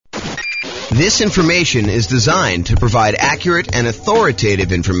This information is designed to provide accurate and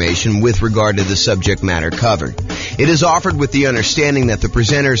authoritative information with regard to the subject matter covered. It is offered with the understanding that the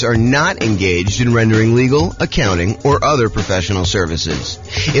presenters are not engaged in rendering legal, accounting, or other professional services.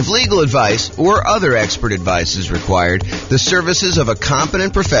 If legal advice or other expert advice is required, the services of a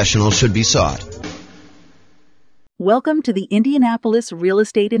competent professional should be sought. Welcome to the Indianapolis Real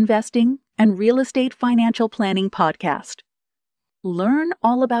Estate Investing and Real Estate Financial Planning Podcast. Learn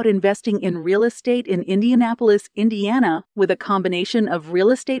all about investing in real estate in Indianapolis, Indiana, with a combination of real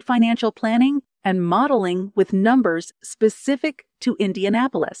estate financial planning and modeling with numbers specific to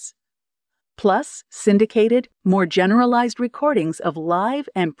Indianapolis. Plus, syndicated, more generalized recordings of live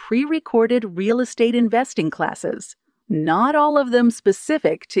and pre-recorded real estate investing classes, not all of them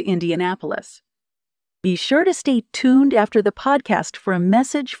specific to Indianapolis. Be sure to stay tuned after the podcast for a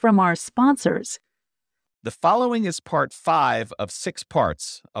message from our sponsors. The following is part 5 of 6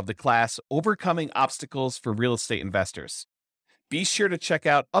 parts of the class Overcoming Obstacles for Real Estate Investors. Be sure to check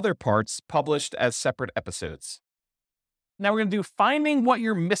out other parts published as separate episodes. Now we're going to do finding what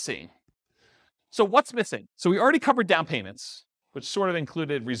you're missing. So what's missing? So we already covered down payments, which sort of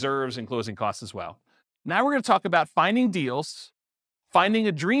included reserves and closing costs as well. Now we're going to talk about finding deals, finding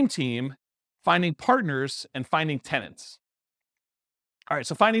a dream team, finding partners, and finding tenants. All right,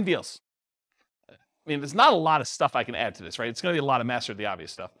 so finding deals. I mean, there's not a lot of stuff I can add to this, right? It's going to be a lot of master the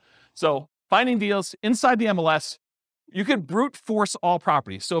obvious stuff. So finding deals inside the MLS, you could brute force all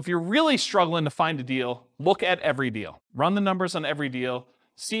properties. So if you're really struggling to find a deal, look at every deal. Run the numbers on every deal.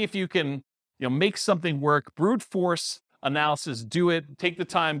 See if you can, make something work. Brute force analysis, do it. Take the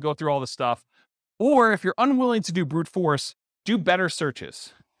time, go through all the stuff. Or if you're unwilling to do brute force, do better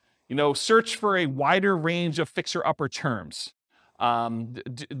searches. Search for a wider range of fixer-upper terms.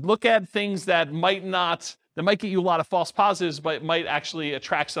 Look at things that might get you a lot of false positives, but might actually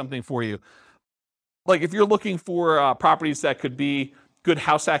attract something for you. Like if you're looking for properties that could be good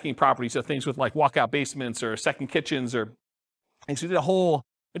house hacking properties, so things with like walkout basements or second kitchens or things. We did a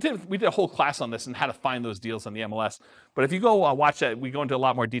whole class on this and how to find those deals on the MLS. But if you go watch that, we go into a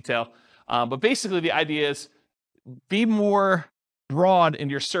lot more detail. But basically the idea is be more broad in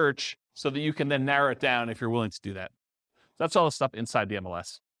your search so that you can then narrow it down if you're willing to do that. That's all the stuff inside the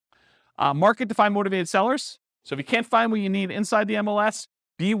MLS. Market to find motivated sellers. So if you can't find what you need inside the MLS,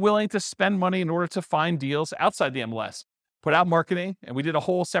 be willing to spend money in order to find deals outside the MLS. Put out marketing, and we did a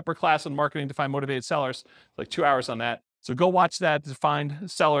whole separate class on marketing to find motivated sellers, like 2 hours on that. So go watch that to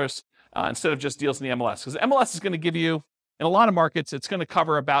find sellers instead of just deals in the MLS. Because MLS is going to give you, in a lot of markets, it's going to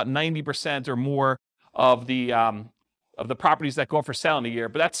cover about 90% or more of the properties that go up for sale in a year.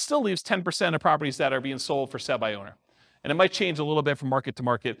 But that still leaves 10% of properties that are being sold for sale by owner. And it might change a little bit from market to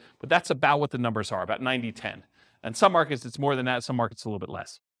market, but that's about what the numbers are, about 90-10. And some markets, it's more than that. Some markets, a little bit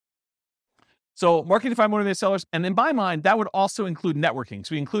less. So marketing to find motivated sellers. And in my mind, that would also include networking.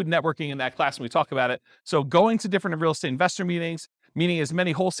 So we include networking in that class when we talk about it. So going to different real estate investor meetings, meeting as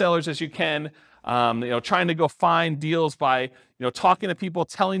many wholesalers as you can, trying to go find deals by, talking to people,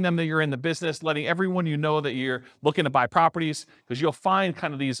 telling them that you're in the business, letting everyone that you're looking to buy properties, because you'll find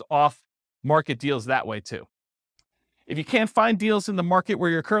kind of these off-market deals that way too. If you can't find deals in the market where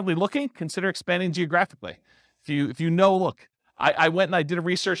you're currently looking, consider expanding geographically. Look, I went and I did a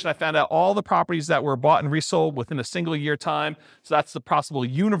research and I found out all the properties that were bought and resold within a single year time. So that's the possible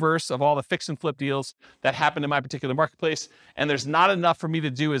universe of all the fix and flip deals that happened in my particular marketplace. And there's not enough for me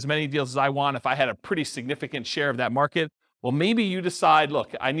to do as many deals as I want if I had a pretty significant share of that market. Well, maybe you decide,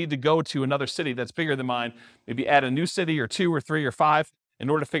 look, I need to go to another city that's bigger than mine, maybe add a new city or 2 or 3 or 5 in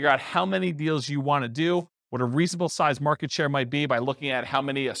order to figure out how many deals you want to do, what a reasonable size market share might be by looking at how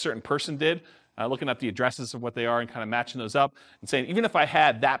many a certain person did, looking up the addresses of what they are and kind of matching those up and saying, even if I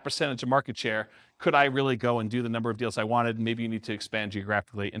had that percentage of market share, could I really go and do the number of deals I wanted? Maybe you need to expand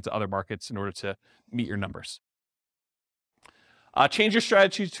geographically into other markets in order to meet your numbers. Change your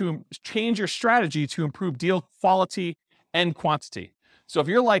strategy to improve deal quality and quantity. So if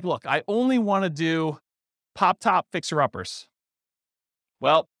you're like, look, I only want to do top fixer-uppers,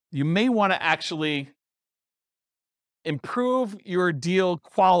 well, you may want to actually improve your deal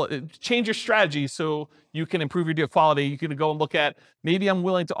quality, change your strategy so you can improve your deal quality. You can go and look at, maybe I'm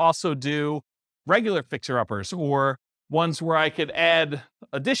willing to also do regular fixer-uppers or ones where I could add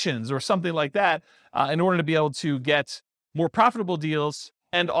additions or something like that in order to be able to get more profitable deals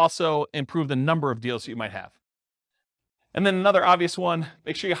and also improve the number of deals that you might have. And then another obvious one,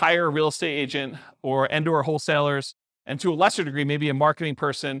 make sure you hire a real estate agent or wholesalers, and to a lesser degree, maybe a marketing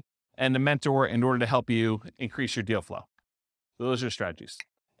person and a mentor in order to help you increase your deal flow. So those are strategies.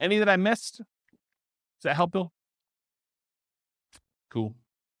 Any that I missed? Does that help, Bill? Cool.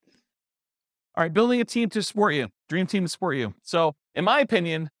 All right, building a team to support you, dream team to support you. So in my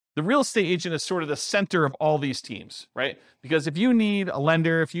opinion, the real estate agent is sort of the center of all these teams, right? Because if you need a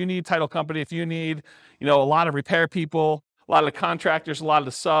lender, if you need title company, if you need, a lot of repair people, a lot of the contractors, a lot of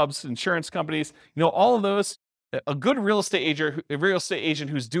the subs, insurance companies, all of those, a good real estate agent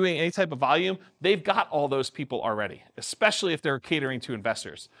who's doing any type of volume, they've got all those people already, especially if they're catering to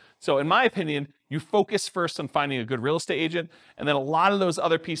investors. So in my opinion, you focus first on finding a good real estate agent, and then a lot of those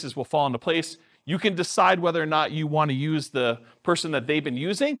other pieces will fall into place. You can decide whether or not you want to use the person that they've been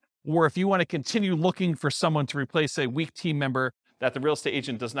using, or if you want to continue looking for someone to replace a weak team member that the real estate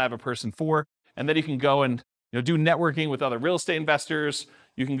agent doesn't have a person for. And then you can go and do networking with other real estate investors.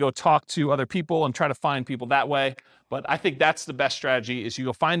 You can go talk to other people and try to find people that way. But I think that's the best strategy, is you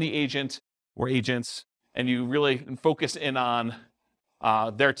go find the agent or agents and you really focus in on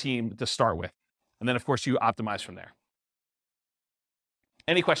their team to start with. And then, of course, you optimize from there.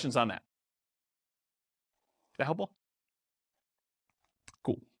 Any questions on that? Is that helpful?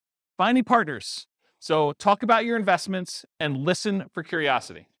 Cool. Finding partners. So talk about your investments and listen for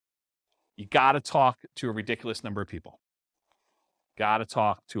curiosity. You got to talk to a ridiculous number of people. Got to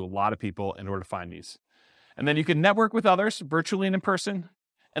talk to a lot of people in order to find these. And then you can network with others, virtually and in person.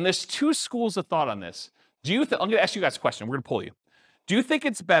 And there's two schools of thought on this. I'm going to ask you guys a question. We're going to poll you. Do you think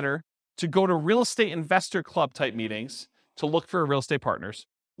it's better to go to real estate investor club type meetings to look for real estate partners?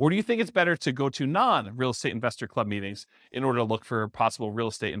 Or do you think it's better to go to non-real estate investor club meetings in order to look for possible real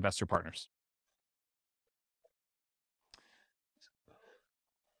estate investor partners?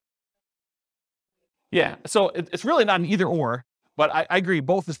 Yeah, so it's really not an either or, but I agree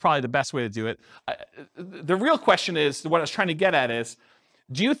both is probably the best way to do it. The real question is, what I was trying to get at is,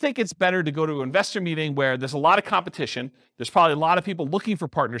 do you think it's better to go to an investor meeting where there's a lot of competition, there's probably a lot of people looking for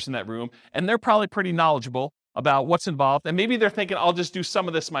partners in that room, and they're probably pretty knowledgeable about what's involved, and maybe they're thinking, I'll just do some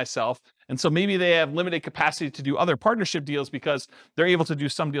of this myself, and so maybe they have limited capacity to do other partnership deals because they're able to do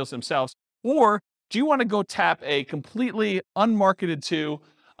some deals themselves? Or do you want to go tap a completely unmarketed to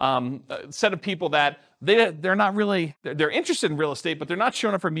set of people that they're not really, they're interested in real estate, but they're not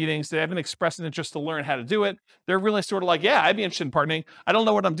showing up for meetings. They haven't expressed an interest to learn how to do it. They're really sort of like, yeah, I'd be interested in partnering. I don't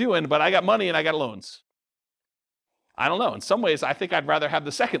know what I'm doing, but I got money and I got loans. I don't know. In some ways, I think I'd rather have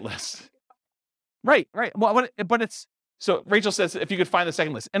the second list. Right. Well, but it's, so Rachel says, if you could find the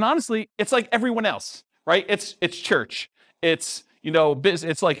second list. And honestly, it's like everyone else, right? It's church. It's, business.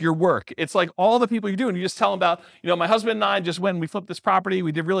 It's like your work. It's like all the people you're doing. You just tell them about, my husband and I just went and we flipped this property.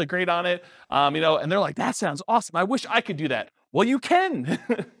 We did really great on it. And they're like, that sounds awesome. I wish I could do that. Well, you can,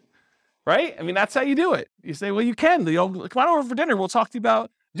 right? I mean, that's how you do it. You say, well, you can, come on over for dinner. We'll talk to you about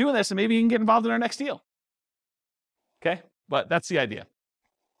doing this and maybe you can get involved in our next deal. Okay. But that's the idea.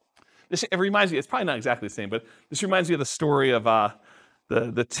 It reminds me, it's probably not exactly the same, but this reminds me of the story of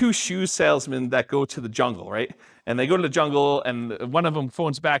the two shoe salesmen that go to the jungle, right? And they go to the jungle and one of them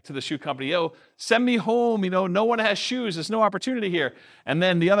phones back to the shoe company, yo, send me home, no one has shoes, there's no opportunity here. And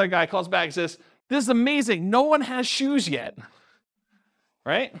then the other guy calls back and says, this is amazing, no one has shoes yet,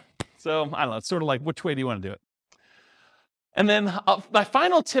 right? So I don't know, it's sort of like, which way do you want to do it? And then my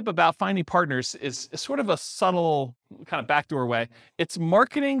final tip about finding partners is sort of a subtle kind of backdoor way. It's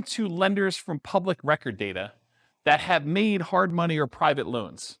marketing to lenders from public record data that have made hard money or private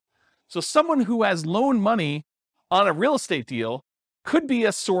loans. So someone who has loaned money on a real estate deal could be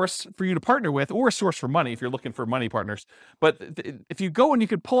a source for you to partner with, or a source for money if you're looking for money partners. But if you go and you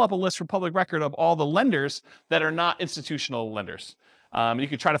could pull up a list from public record of all the lenders that are not institutional lenders. You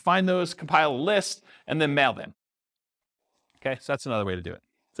could try to find those, compile a list, and then mail them. Okay, so that's another way to do it.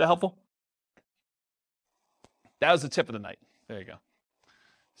 Is that helpful? That was the tip of the night. There you go.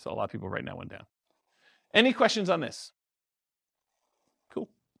 So a lot of people writing that one down. Any questions on this? Cool.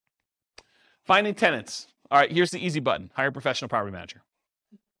 Finding tenants. All right, here's the easy button. Hire a professional property manager.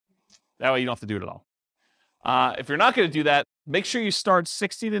 That way you don't have to do it at all. If you're not going to do that, make sure you start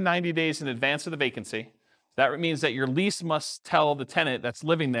 60 to 90 days in advance of the vacancy. That means that your lease must tell the tenant that's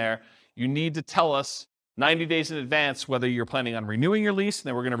living there, you need to tell us 90 days in advance whether you're planning on renewing your lease, and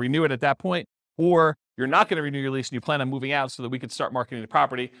then we're going to renew it at that point, or you're not going to renew your lease and you plan on moving out so that we could start marketing the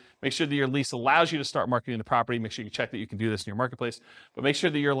property. Make sure that your lease allows you to start marketing the property. Make sure you check that you can do this in your marketplace, but make sure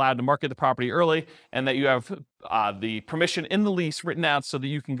that you're allowed to market the property early and that you have the permission in the lease written out so that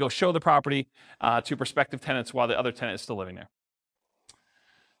you can go show the property to prospective tenants while the other tenant is still living there.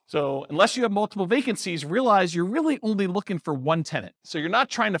 So unless you have multiple vacancies, realize you're really only looking for one tenant. So you're not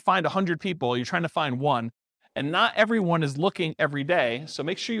trying to find 100 people, you're trying to find one. And not everyone is looking every day. So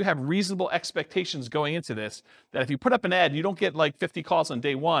make sure you have reasonable expectations going into this, that if you put up an ad, you don't get like 50 calls on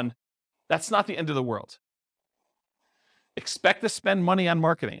day one. That's not the end of the world. Expect to spend money on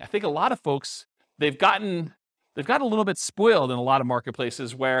marketing. I think a lot of folks they've gotten a little bit spoiled in a lot of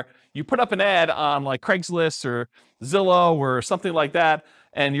marketplaces where you put up an ad on like Craigslist or Zillow or something like that,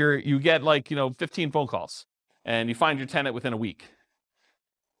 and you get 15 phone calls, and you find your tenant within a week.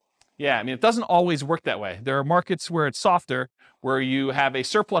 Yeah, I mean, it doesn't always work that way. There are markets where it's softer, where you have a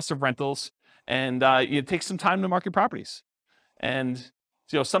surplus of rentals, and it takes some time to market properties. And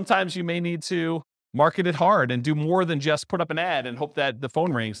sometimes you may need to market it hard and do more than just put up an ad and hope that the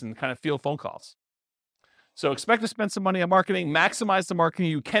phone rings and kind of field phone calls. So expect to spend some money on marketing, maximize the marketing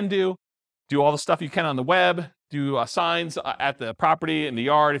you can do all the stuff you can on the web, do signs at the property, in the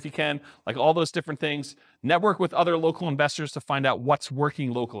yard if you can, like all those different things. Network with other local investors to find out what's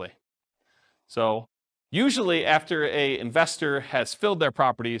working locally. So usually after an investor has filled their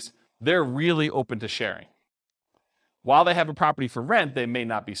properties, they're really open to sharing. While they have a property for rent, they may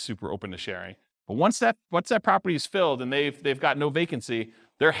not be super open to sharing. But once that property is filled and they've got no vacancy,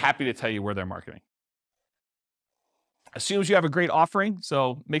 they're happy to tell you where they're marketing. As soon as you have a great offering,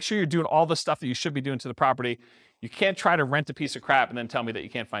 so make sure you're doing all the stuff that you should be doing to the property. You can't try to rent a piece of crap and then tell me that you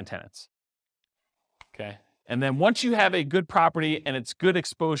can't find tenants. Okay? And then once you have a good property and it's good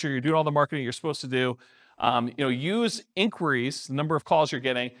exposure, you're doing all the marketing you're supposed to do, use inquiries, the number of calls you're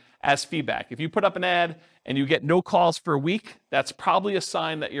getting, as feedback. If you put up an ad and you get no calls for a week, that's probably a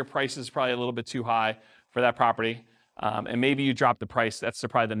sign that your price is probably a little bit too high for that property. And maybe you drop the price. That's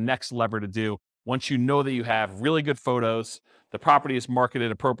probably the next lever to do. Once you know that you have really good photos, the property is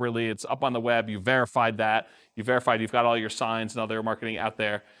marketed appropriately, it's up on the web, you verified that, you've got all your signs and other marketing out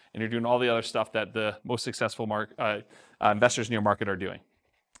there, and you're doing all the other stuff that the most successful investors in your market are doing.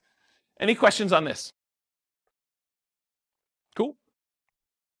 Any questions on this? Cool.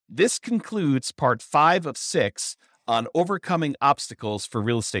 This concludes part 5 of 6 on overcoming obstacles for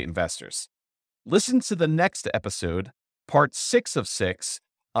real estate investors. Listen to the next episode, part 6 of 6,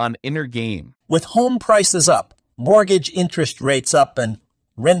 on inner game. With home prices up, mortgage interest rates up, and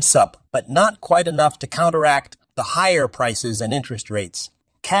rents up, but not quite enough to counteract the higher prices and interest rates,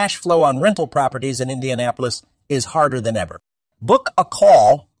 cash flow on rental properties in Indianapolis is harder than ever. Book a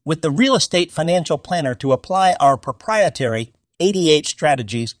call with the Real Estate Financial Planner to apply our proprietary 88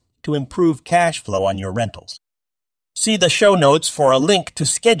 strategies to improve cash flow on your rentals. See the show notes for a link to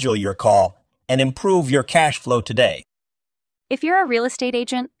schedule your call and improve your cash flow today. If you're a real estate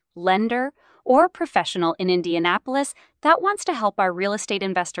agent, lender, or professional in Indianapolis that wants to help our real estate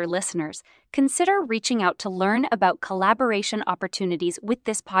investor listeners, consider reaching out to learn about collaboration opportunities with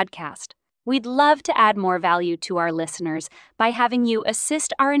this podcast. We'd love to add more value to our listeners by having you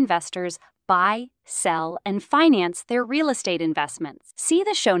assist our investors buy, sell, and finance their real estate investments. See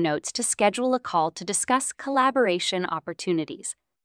the show notes to schedule a call to discuss collaboration opportunities.